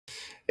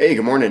Hey,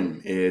 good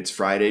morning. It's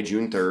Friday,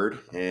 June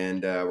 3rd,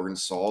 and we're going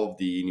to solve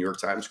the New York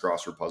Times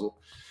crossword puzzle.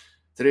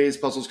 Today's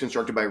puzzle is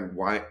constructed by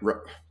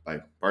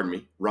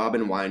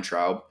Robin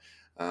Weintraub.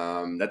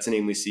 That's a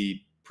name we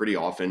see pretty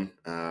often,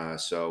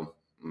 so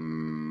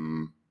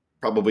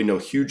probably no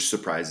huge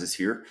surprises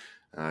here.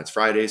 It's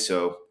Friday,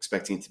 so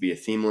expecting it to be a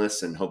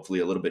themeless and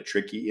hopefully a little bit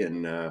tricky.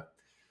 And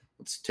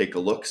let's take a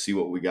look, see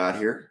what we got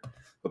here.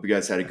 Hope you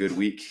guys had a good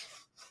week.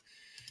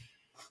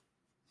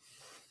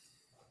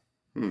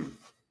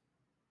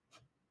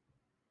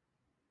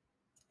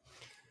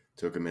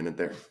 Took a minute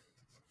there.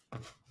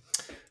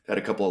 Had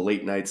a couple of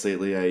late nights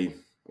lately. I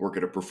work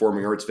at a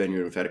performing arts venue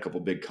and we've had a couple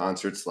big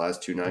concerts the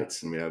last 2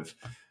 nights, and we have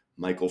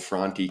Michael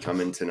Franti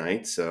coming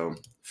tonight. So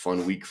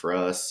fun week for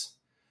us,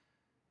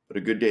 but a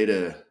good day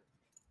to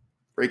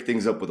break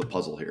things up with a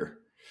puzzle here.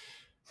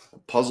 A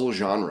puzzle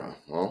genre.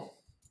 Well,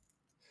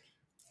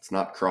 it's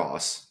not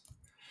cross.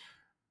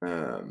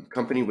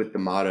 Company with the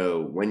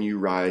motto, "When you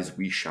rise,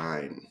 we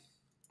shine."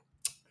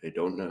 I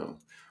don't know.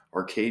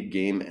 Arcade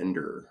game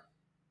ender.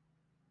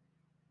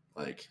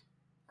 Like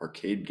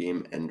arcade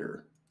game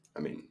ender. I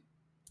mean,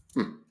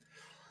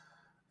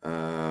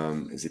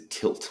 is it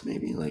tilt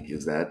maybe? Like,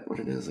 is that what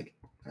it is? Like,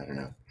 I don't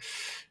know.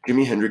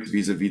 Jimi Hendrix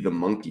vis-a-vis the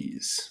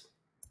Monkees.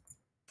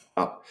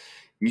 Oh,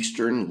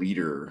 Eastern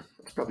leader.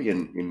 It's probably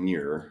an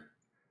emir.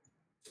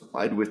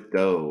 Supplied with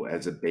dough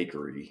as a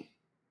bakery.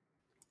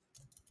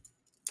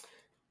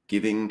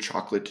 Giving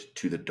chocolate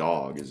to the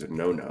dog is a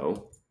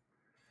no-no.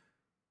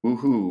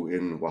 Woohoo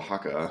in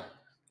Oaxaca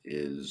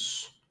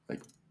is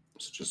like,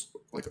 it's just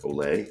like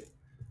ole.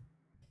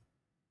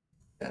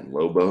 And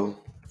Lobo.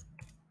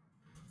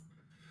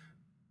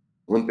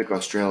 Olympic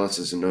Australis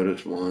is a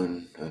noted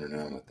one. I don't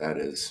know what that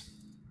is.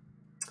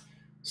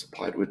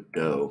 Supplied with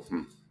dough.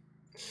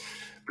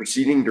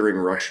 Proceed during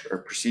rush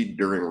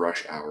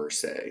hour,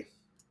 say.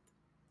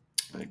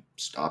 Like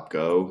stop,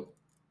 go.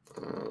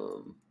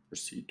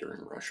 Proceed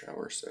during rush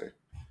hour, say.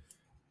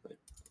 Like,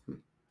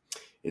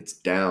 It's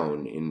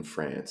down in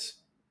France.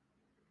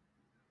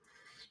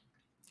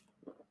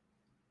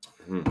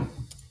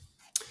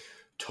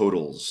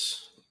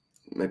 Totals.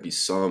 Might be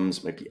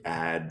sums, might be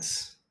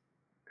adds.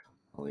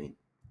 I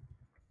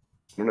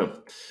don't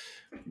know.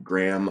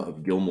 Gram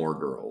of Gilmore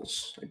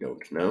Girls. I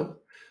don't know.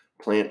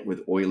 Plant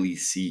with oily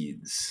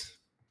seeds.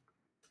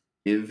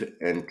 Give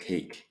and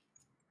take.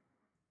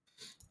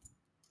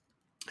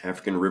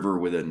 African river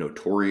with a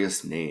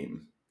notorious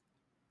name.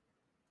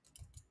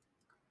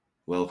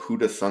 Well,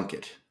 who'da thunk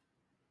it?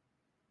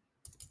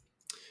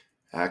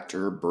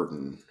 Actor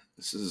Burton.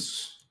 This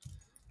is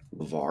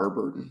LeVar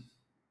Burton.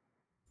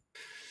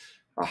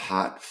 A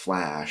hot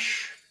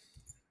flash.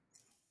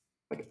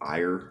 Like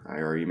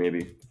IRE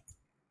maybe.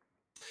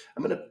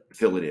 I'm going to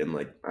fill it in.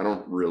 Like, I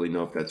don't really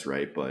know if that's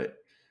right, but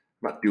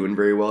I'm not doing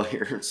very well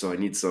here. So I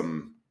need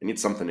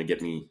something to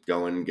get me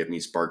going, get me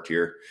sparked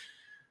here.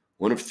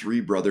 One of three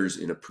brothers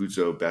in a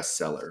Puzo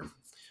bestseller.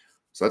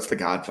 So that's The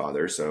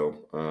Godfather.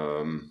 So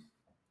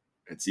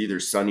it's either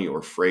Sonny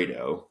or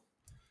Fredo,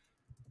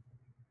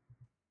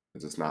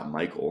 because it's not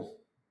Michael.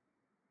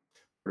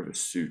 Part of a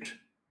suit.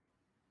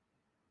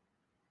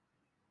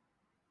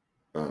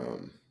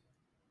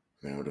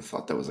 I would have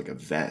thought that was like a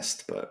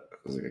vest, but it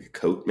was like a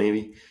coat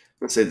maybe.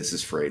 Let's say this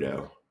is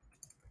Fredo.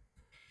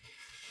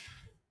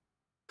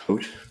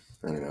 Coat?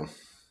 I don't know.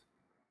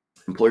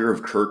 Employer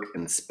of Kirk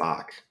and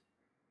Spock.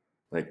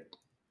 Like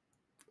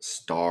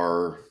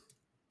Star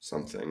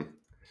something.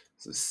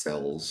 This is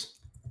cells.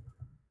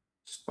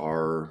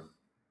 Star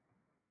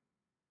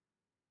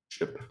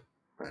ship.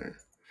 I don't know.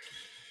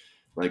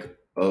 Like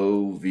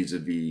O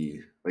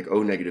vis-a-vis, like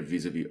O negative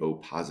vis-a-vis O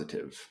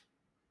positive.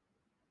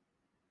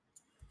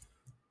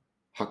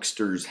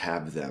 Hucksters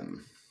have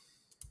them.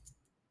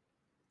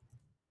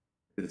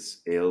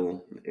 It's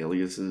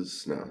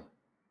aliases? No.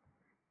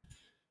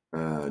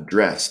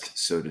 Dressed,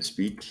 so to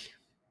speak.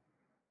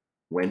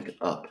 Went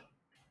up.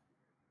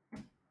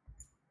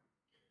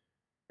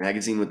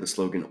 Magazine with the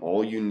slogan,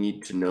 "All you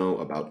need to know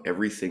about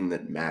everything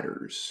that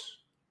matters."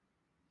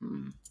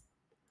 The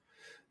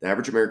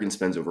average American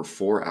spends over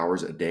 4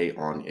 hours a day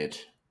on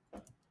it.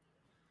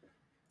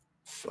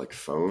 Like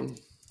phone,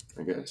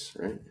 I guess,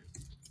 right?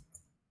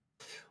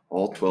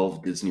 All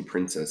 12 Disney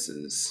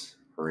princesses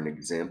are an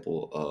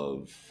example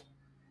of,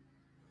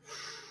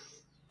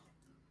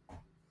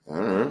 I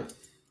don't know,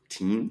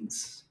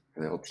 teens?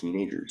 Are they all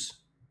teenagers?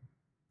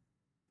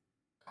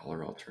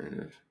 Color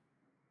alternative.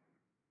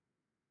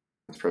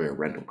 That's probably a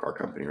rental car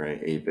company,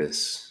 right?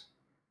 Avis.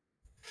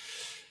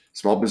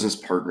 Small business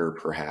partner,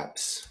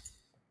 perhaps.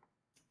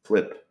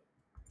 Flip.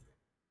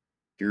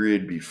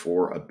 Period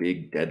before a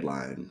big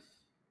deadline.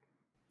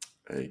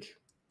 Like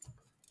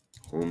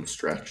home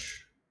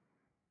stretch.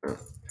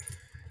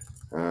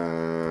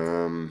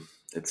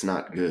 It's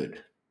not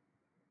good.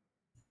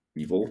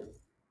 Evil,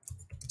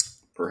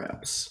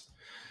 perhaps.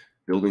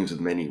 Buildings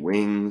with many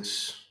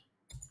wings.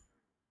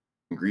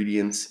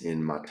 Ingredients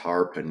in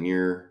Matar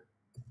Paneer.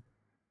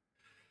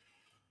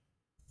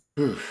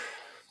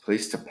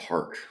 Place to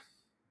park.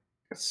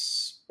 A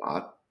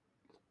spot.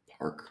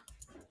 Park.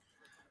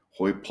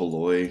 Hoi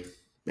polloi.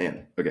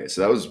 Man, okay,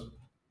 so that was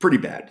pretty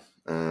bad.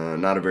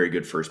 Not a very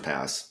good first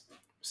pass.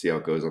 See how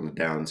it goes on the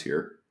downs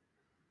here.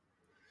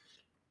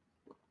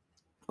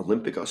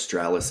 Olympic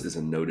australis is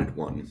a noted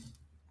one.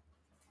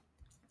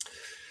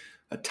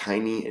 A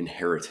tiny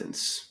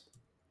inheritance.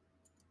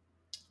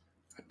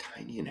 A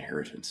tiny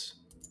inheritance.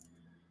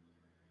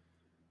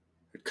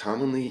 It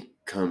commonly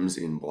comes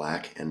in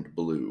black and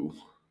blue.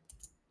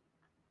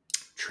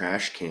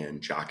 Trash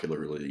can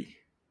jocularly.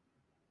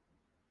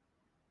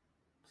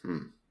 I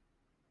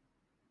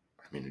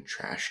mean, a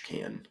trash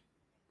can.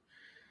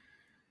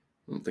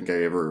 I don't think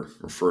I ever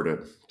refer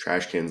to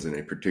trash cans in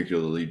a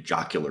particularly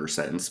jocular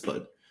sense,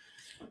 but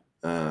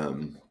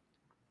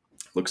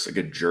looks like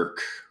a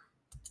jerk.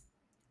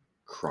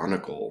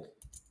 Chronicle.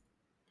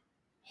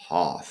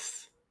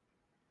 Hoth.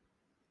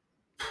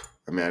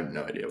 I mean, I have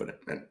no idea what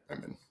it meant. I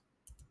mean,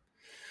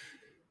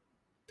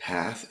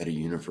 path at a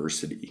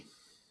university.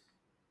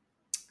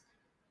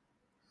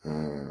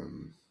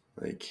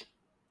 Like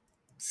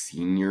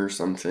senior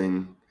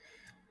something.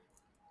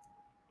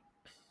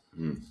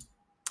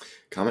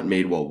 Comment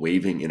made while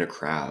waving in a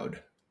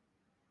crowd.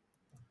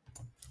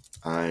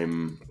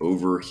 I'm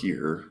over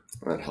here.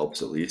 Well, that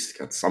helps at least.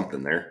 Got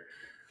something there.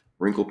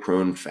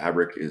 Wrinkle-prone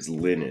fabric is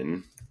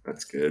linen.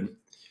 That's good.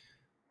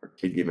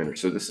 Arcade game enter.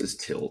 So this is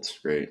tilt.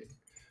 Great.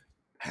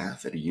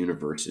 Path at a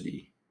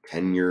university.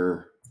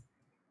 Tenure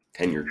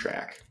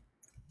track.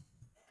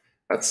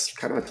 That's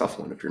kind of a tough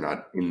one if you're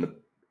not in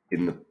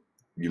the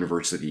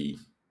university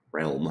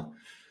realm.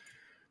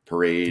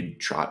 Parade,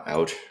 trot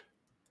out.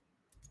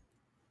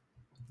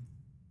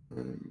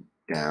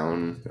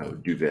 Down. Oh,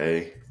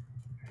 duvet.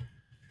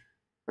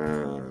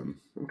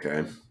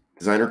 Okay.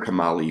 Designer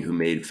Kamali, who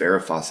made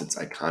Farrah Fawcett's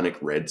iconic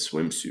red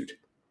swimsuit.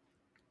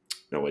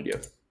 No idea.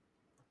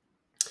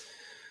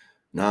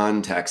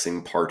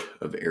 Non-taxing part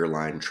of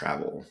airline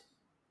travel.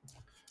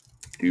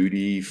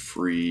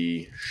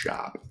 Duty-free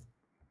shop.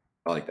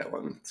 I like that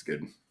one. It's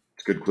good.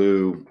 It's a good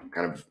clue.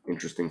 Kind of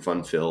interesting,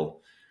 fun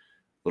fill.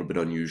 A little bit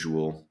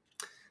unusual.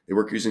 They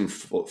work using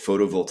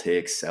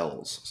photovoltaic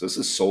cells. So this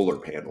is solar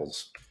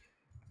panels.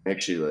 I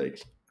actually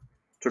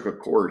took a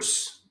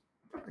course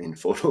in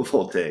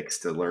photovoltaics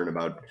to learn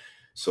about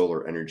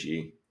solar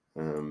energy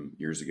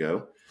years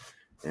ago.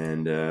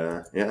 And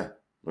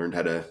learned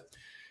how to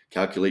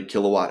calculate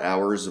kilowatt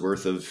hours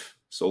worth of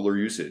solar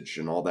usage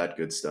and all that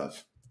good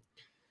stuff.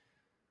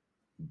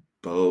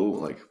 Bow,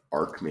 like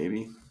arc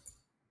maybe.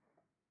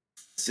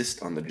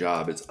 Assist on the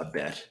job is a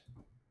bet.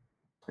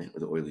 Plant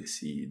with oily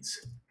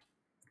seeds.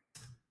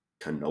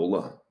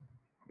 Canola.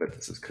 I bet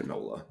this is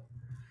canola.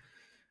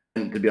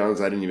 And to be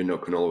honest, I didn't even know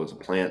canola was a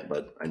plant,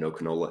 but I know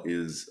canola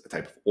is a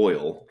type of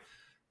oil.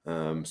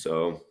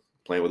 So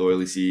plant with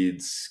oily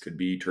seeds could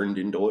be turned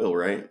into oil,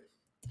 right?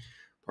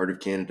 Part of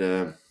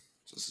Canada.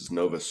 So this is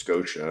Nova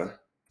Scotia.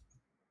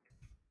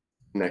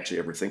 I didn't actually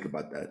ever think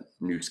about that.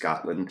 New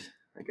Scotland,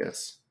 I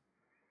guess.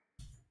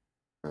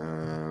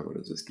 What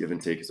is this? Give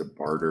and take is a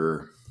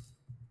barter.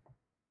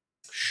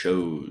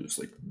 Shows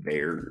like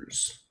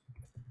bears.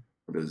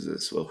 What is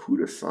this? Well,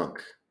 who'da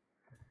thunk?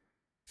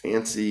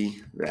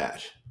 Fancy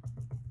that.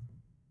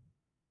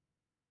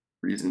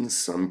 Reasons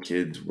some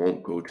kids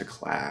won't go to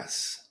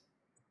class.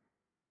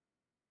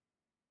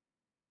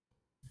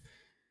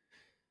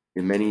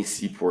 In many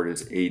seaport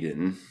is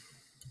Aden.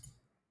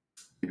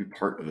 Maybe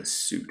part of a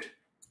suit.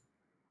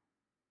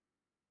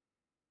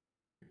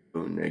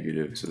 Oh,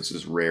 negative. So this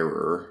is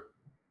rarer.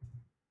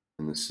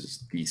 And this is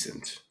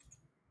decent.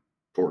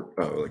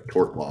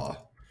 Tort law.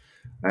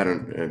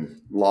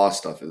 Law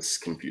stuff is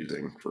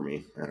confusing for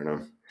me. I don't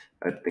know.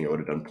 I think I would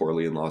have done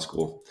poorly in law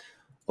school,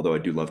 although I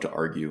do love to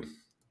argue.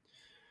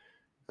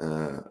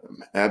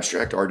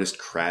 Abstract artist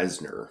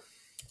Krasner.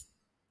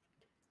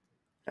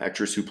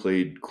 Actress who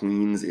played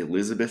Queens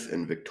Elizabeth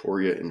and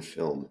Victoria in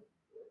film.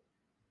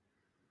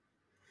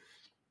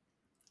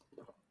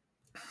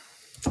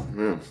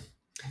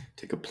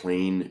 Take a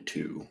plane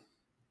to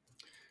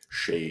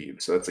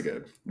shave. So that's like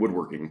a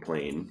woodworking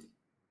plane.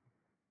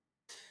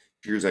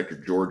 Cheers actor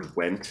George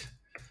Wendt.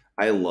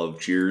 I love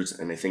Cheers,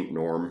 and I think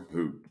Norm,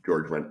 who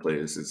George Wendt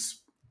plays,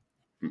 is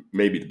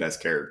maybe the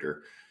best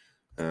character.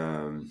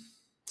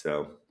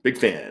 So big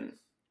fan.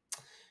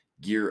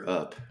 Gear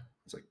up.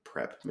 It's like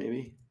prep,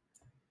 maybe.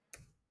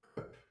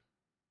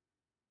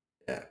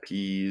 Yeah,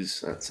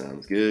 peas. That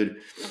sounds good.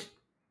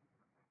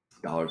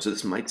 $. So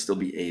this might still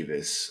be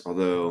Avis,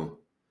 although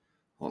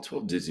all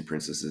 12 Disney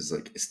princesses,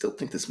 I still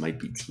think this might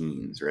be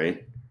teens,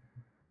 right?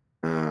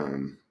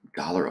 $.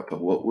 Up,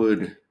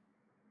 but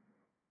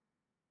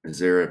is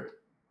there a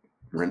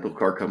rental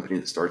car company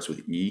that starts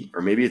with E?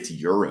 Or maybe it's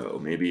Euro.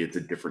 Maybe it's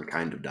a different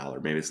kind of dollar.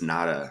 Maybe it's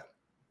not a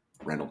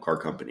rental car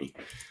company.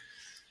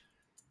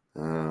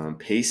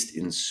 Paste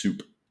in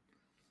soup.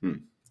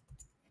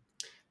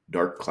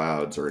 Dark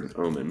clouds are an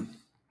omen.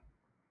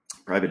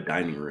 Private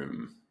dining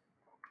room.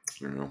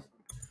 I don't know.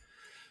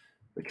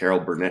 The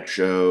Carol Burnett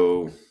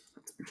Show.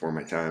 That's before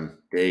my time.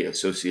 Day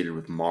associated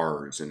with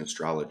Mars in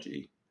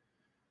astrology.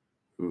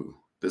 Ooh,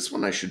 this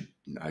one I should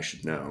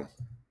know.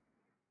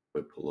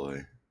 But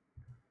Polloy.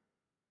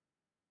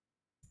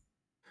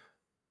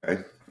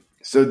 Okay.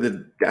 So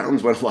the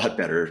downs went a lot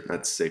better.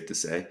 That's safe to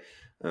say.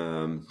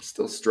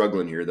 Still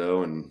struggling here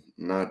though, and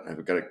not.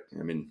 I've got to.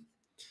 I mean,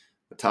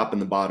 the top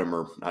and the bottom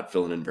are not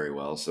filling in very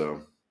well.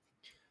 So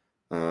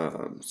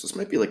this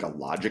might be like a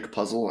logic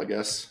puzzle, I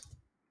guess.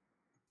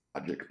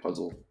 Logic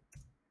puzzle.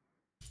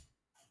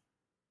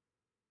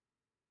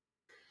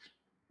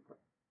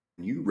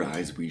 When you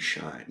rise, we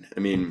shine. I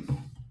mean,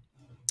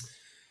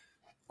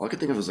 all I could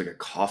think of was like a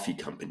coffee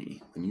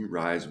company. When you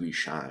rise, we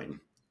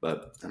shine.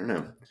 But I don't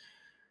know.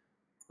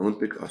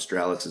 Olympic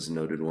Australis is a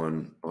noted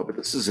one. Oh, but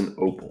this is an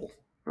opal.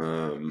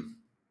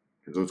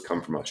 Because those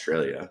come from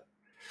Australia.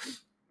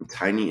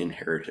 Tiny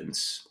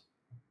inheritance.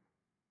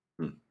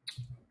 Hmm.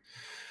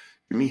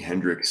 Jimi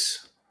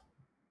Hendrix.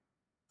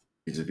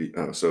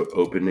 Oh, so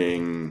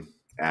opening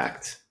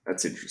act.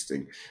 That's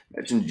interesting.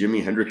 Imagine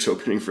Jimi Hendrix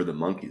opening for the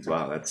Monkees.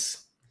 Wow,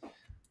 that's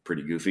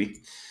pretty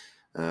goofy.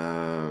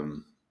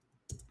 What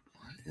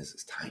is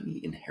this? Tiny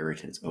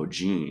inheritance. Oh,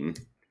 Gene.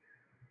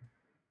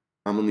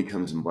 Commonly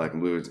comes in black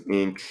and blue. It's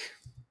ink.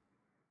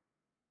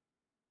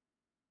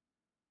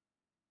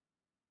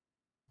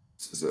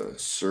 This is a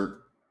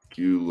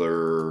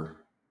circular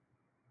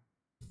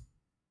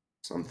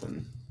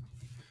something.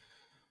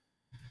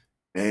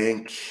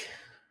 Bank.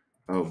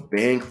 Oh,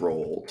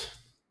 bankrolled.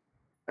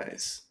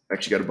 Nice.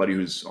 Actually got a buddy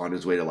who's on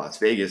his way to Las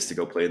Vegas to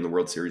go play in the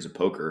World Series of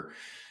Poker.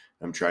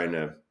 I'm trying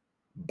to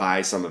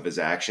buy some of his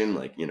action,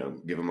 like,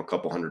 give him a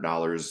couple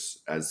 $100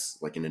 as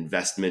like an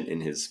investment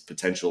in his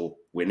potential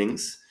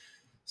winnings.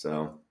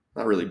 So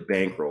not really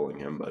bankrolling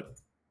him, but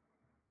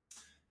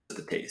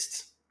the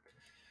taste.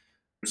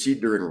 Proceed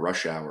during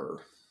rush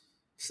hour,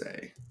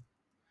 say.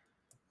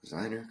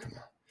 Designer, come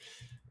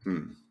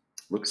on.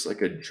 Looks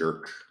like a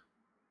jerk.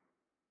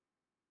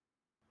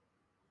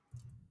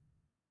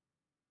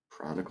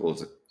 Chronicle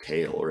is a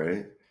tale,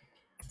 right?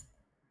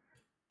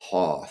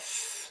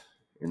 Hoth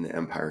in The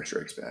Empire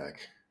Strikes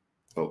Back.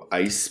 Oh,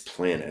 Ice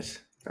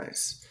Planet.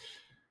 Nice.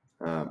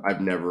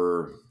 I've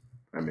never,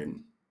 I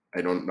mean,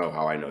 I don't know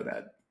how I know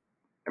that.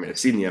 I mean, I've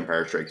seen The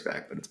Empire Strikes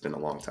Back, but it's been a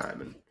long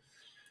time. And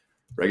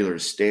regular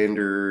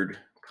standard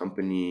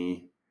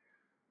company,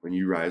 when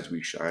you rise,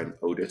 we shine.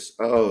 Otis.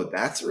 Oh,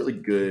 that's really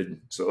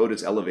good. So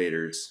Otis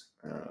elevators.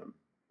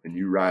 When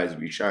you rise,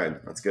 we shine.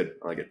 That's good.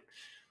 I like it.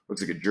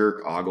 Looks like a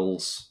jerk.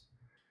 Ogles.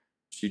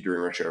 See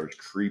during rush hours.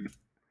 Creep.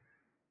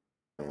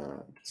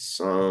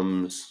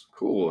 Sums.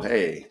 Cool.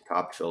 Hey,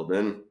 top filled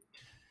in.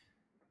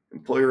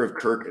 Employer of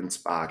Kirk and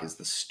Spock is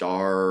the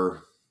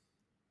Star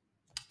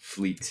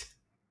Fleet.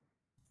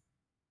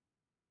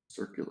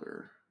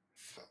 Circular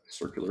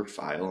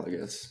file, I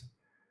guess.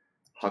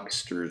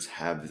 Hucksters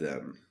have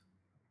them.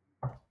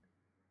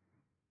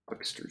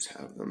 Hucksters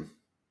have them.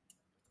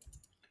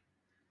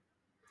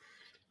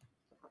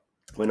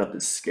 Went up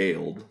is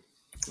scaled,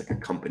 like a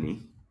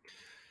company.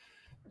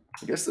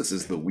 I guess this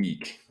is The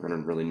Week. I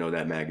don't really know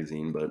that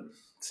magazine, but it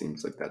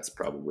seems like that's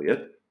probably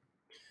it.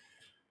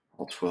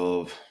 All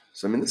 12.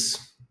 So, I mean,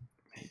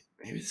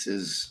 maybe this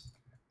is,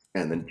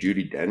 and then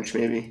Judi Dench,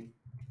 maybe?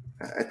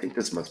 I think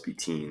this must be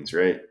teens,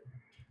 right?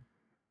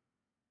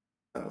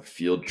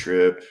 Field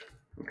trip.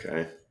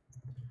 Okay.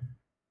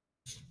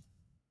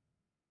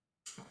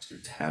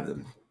 Hucksters have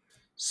them.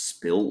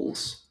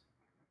 Spills.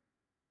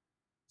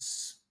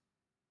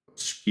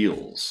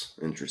 Spiels.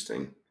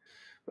 Interesting.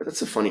 But that's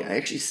so funny. I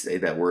actually say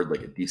that word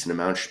like a decent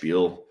amount,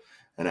 spiel,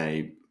 and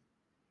I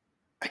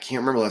can't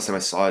remember last time I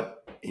saw it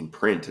in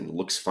print, and it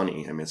looks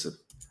funny. I mean, it's an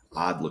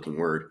odd looking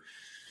word.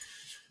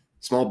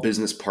 Small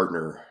business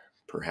partner,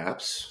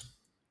 perhaps.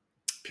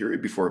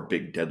 Period before a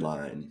big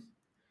deadline.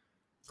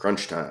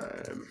 Crunch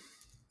time.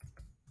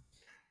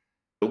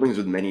 Buildings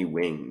with many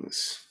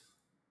wings.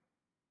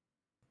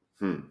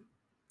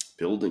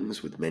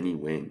 Buildings with many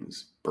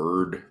wings.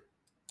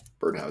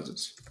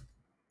 Birdhouses.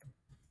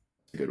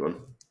 A good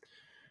one.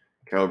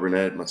 Carol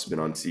Burnett must have been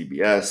on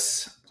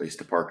CBS. Place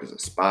to park is a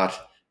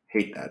spot.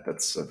 Hate that.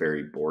 That's a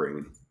very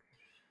boring.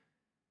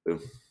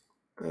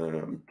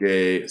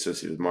 Day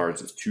associated with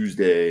Mars is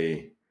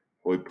Tuesday.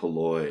 Hoi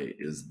polloi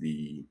is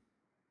the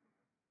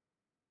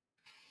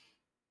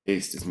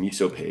paste is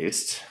miso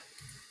paste.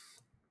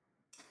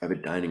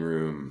 Private dining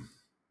room,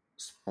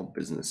 small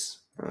business.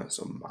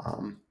 So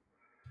mom.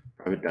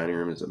 Private dining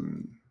room is a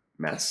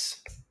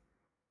mess.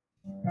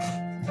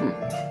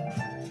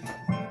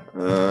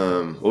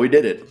 Well, we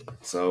did it.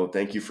 So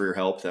thank you for your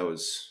help.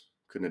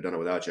 Couldn't have done it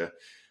without you.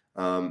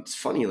 It's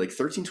funny, like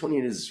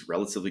 1328 is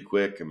relatively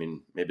quick. I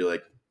mean, maybe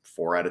like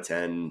 4 out of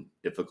 10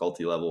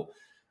 difficulty level.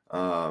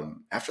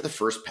 After the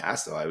first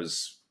pass, though, I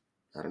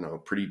don't know,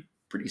 pretty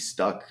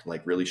stuck.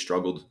 Like really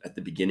struggled at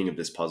the beginning of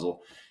this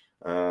puzzle.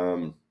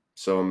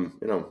 So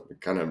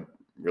it kind of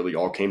really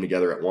all came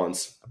together at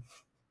once.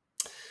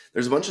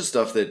 There's a bunch of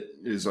stuff that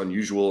is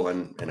unusual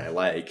and I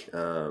like.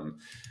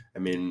 I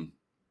mean,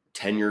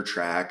 tenure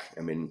track.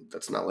 I mean,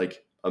 that's not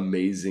like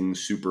amazing,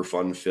 super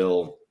fun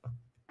fill,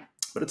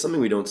 but it's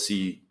something we don't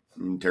see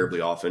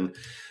terribly often.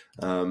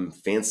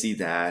 Fancy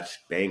that,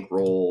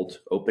 bankrolled,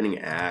 opening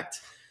act,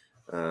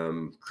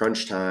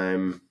 crunch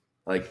time.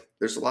 Like,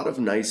 there's a lot of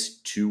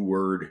nice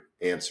 2-word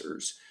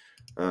answers.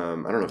 I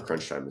don't know if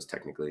crunch time is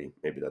technically,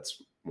 maybe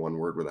that's one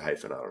word with a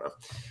hyphen. I don't know.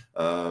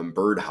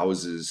 Bird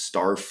houses,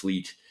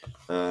 Starfleet.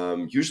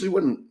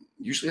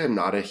 Usually I'm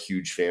not a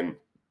huge fan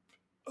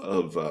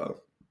of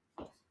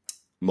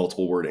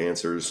multiple word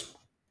answers.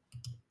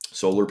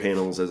 Solar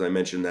panels, as I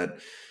mentioned, that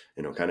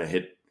kind of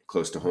hit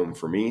close to home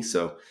for me.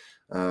 So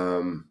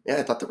yeah,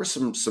 I thought there was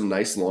some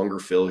nice longer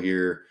fill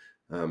here,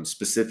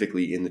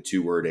 specifically in the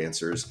 2-word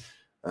answers.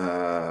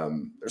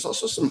 There's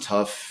also some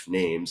tough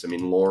names. I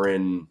mean,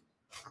 Lauren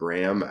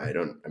Graham.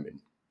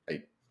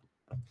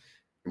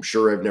 I'm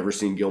sure I've never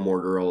seen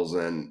Gilmore Girls,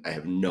 and I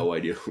have no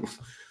idea who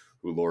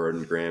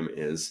Lauren Graham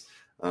is.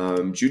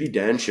 Judi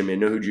Dench. I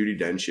know who Judi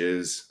Dench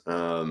is.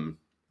 And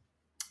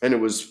it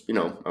was,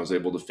 I was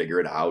able to figure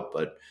it out,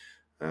 but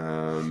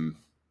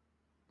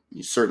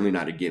certainly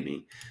not a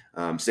gimme.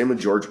 Same with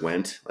George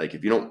Wendt. Like,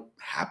 if you don't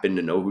happen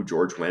to know who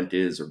George Wendt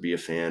is or be a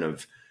fan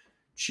of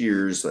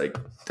Cheers, like,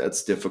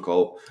 that's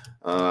difficult.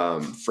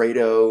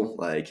 Fredo,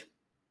 like,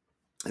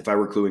 if I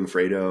were cluing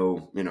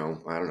Fredo, I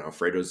don't know.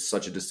 Fredo's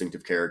such a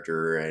distinctive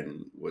character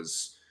and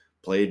was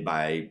played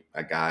by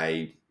a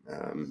guy,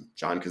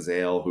 John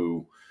Cazale,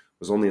 who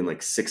was only in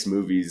like 6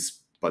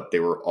 movies, but they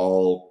were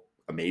all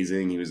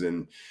amazing. He was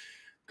in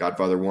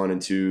Godfather 1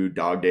 and 2,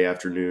 Dog Day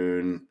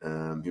Afternoon.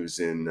 He was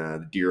in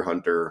The Deer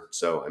Hunter.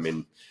 So,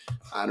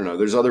 I don't know.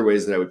 There's other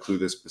ways that I would clue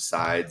this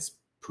besides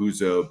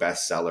Puzo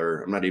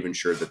bestseller. I'm not even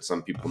sure that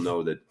some people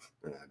know that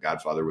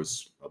Godfather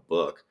was a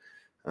book.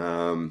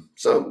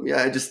 So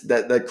yeah,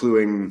 that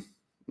cluing,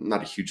 I'm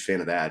not a huge fan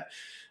of that.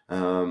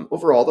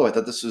 Overall though, I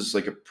thought this was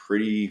like a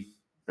pretty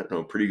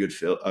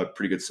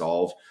good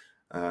solve.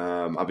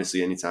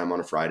 Obviously anytime on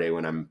a Friday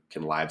when I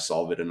can live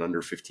solve it in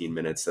under 15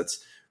 minutes,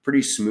 that's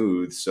pretty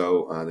smooth.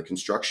 So, the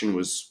construction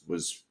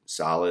was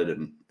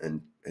solid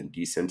and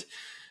decent.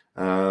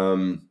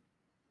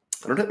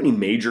 I don't have any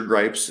major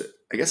gripes.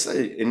 I guess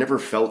it never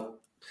felt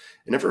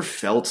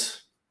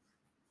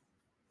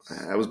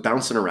I was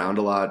bouncing around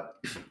a lot,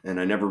 and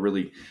I never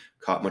really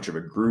caught much of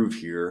a groove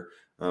here.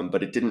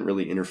 But it didn't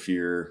really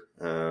interfere,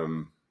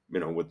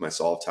 with my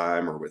solve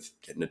time or with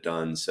getting it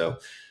done. So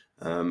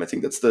I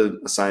think that's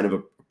a sign of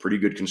a pretty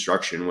good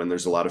construction when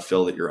there's a lot of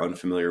fill that you're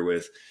unfamiliar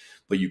with,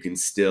 but you can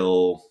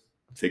still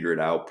figure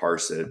it out,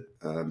 parse it,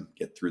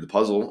 get through the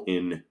puzzle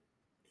in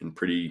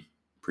pretty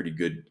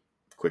good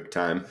quick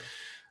time.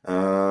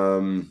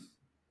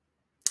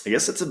 I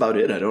guess that's about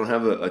it. I don't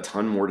have a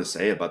ton more to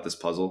say about this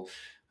puzzle.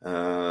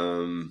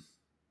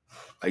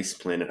 Ice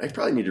Planet. I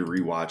probably need to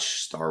rewatch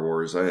Star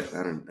Wars.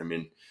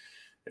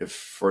 If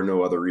for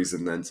no other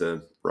reason than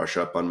to brush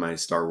up on my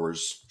Star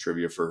Wars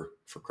trivia for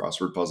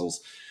crossword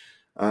puzzles.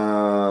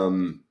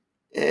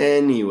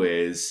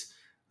 Anyways,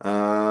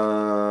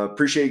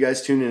 appreciate you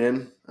guys tuning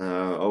in.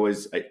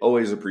 I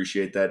always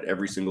appreciate that.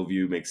 Every single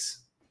view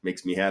makes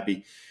me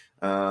happy.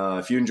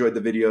 If you enjoyed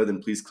the video,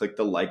 then please click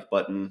the like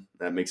button.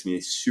 That makes me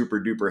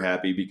super duper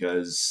happy,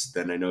 because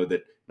then I know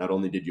that not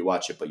only did you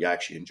watch it, but you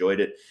actually enjoyed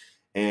it.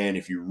 And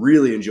if you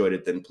really enjoyed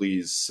it, then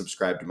please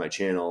subscribe to my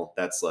channel.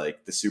 That's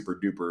like the super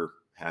duper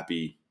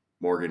happy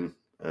Morgan.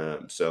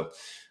 So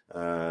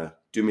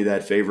do me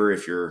that favor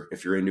if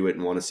you're into it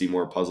and want to see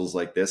more puzzles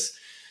like this.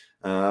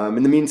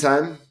 In the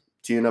meantime,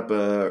 teeing up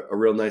a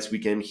real nice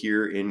weekend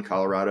here in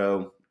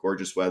Colorado.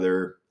 Gorgeous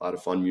weather, a lot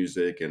of fun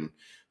music, and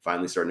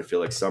finally starting to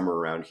feel like summer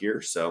around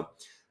here. So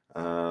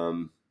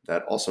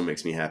that also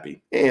makes me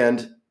happy.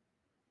 And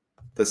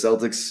the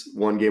Celtics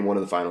won game 1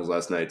 of the finals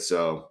last night.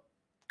 So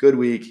good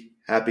week,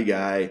 happy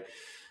guy.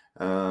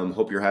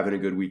 Hope you're having a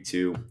good week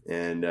too.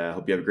 And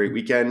hope you have a great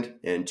weekend,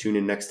 and tune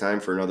in next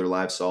time for another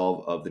live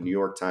solve of the New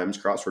York Times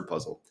crossword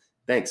puzzle.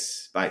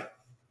 Thanks. Bye.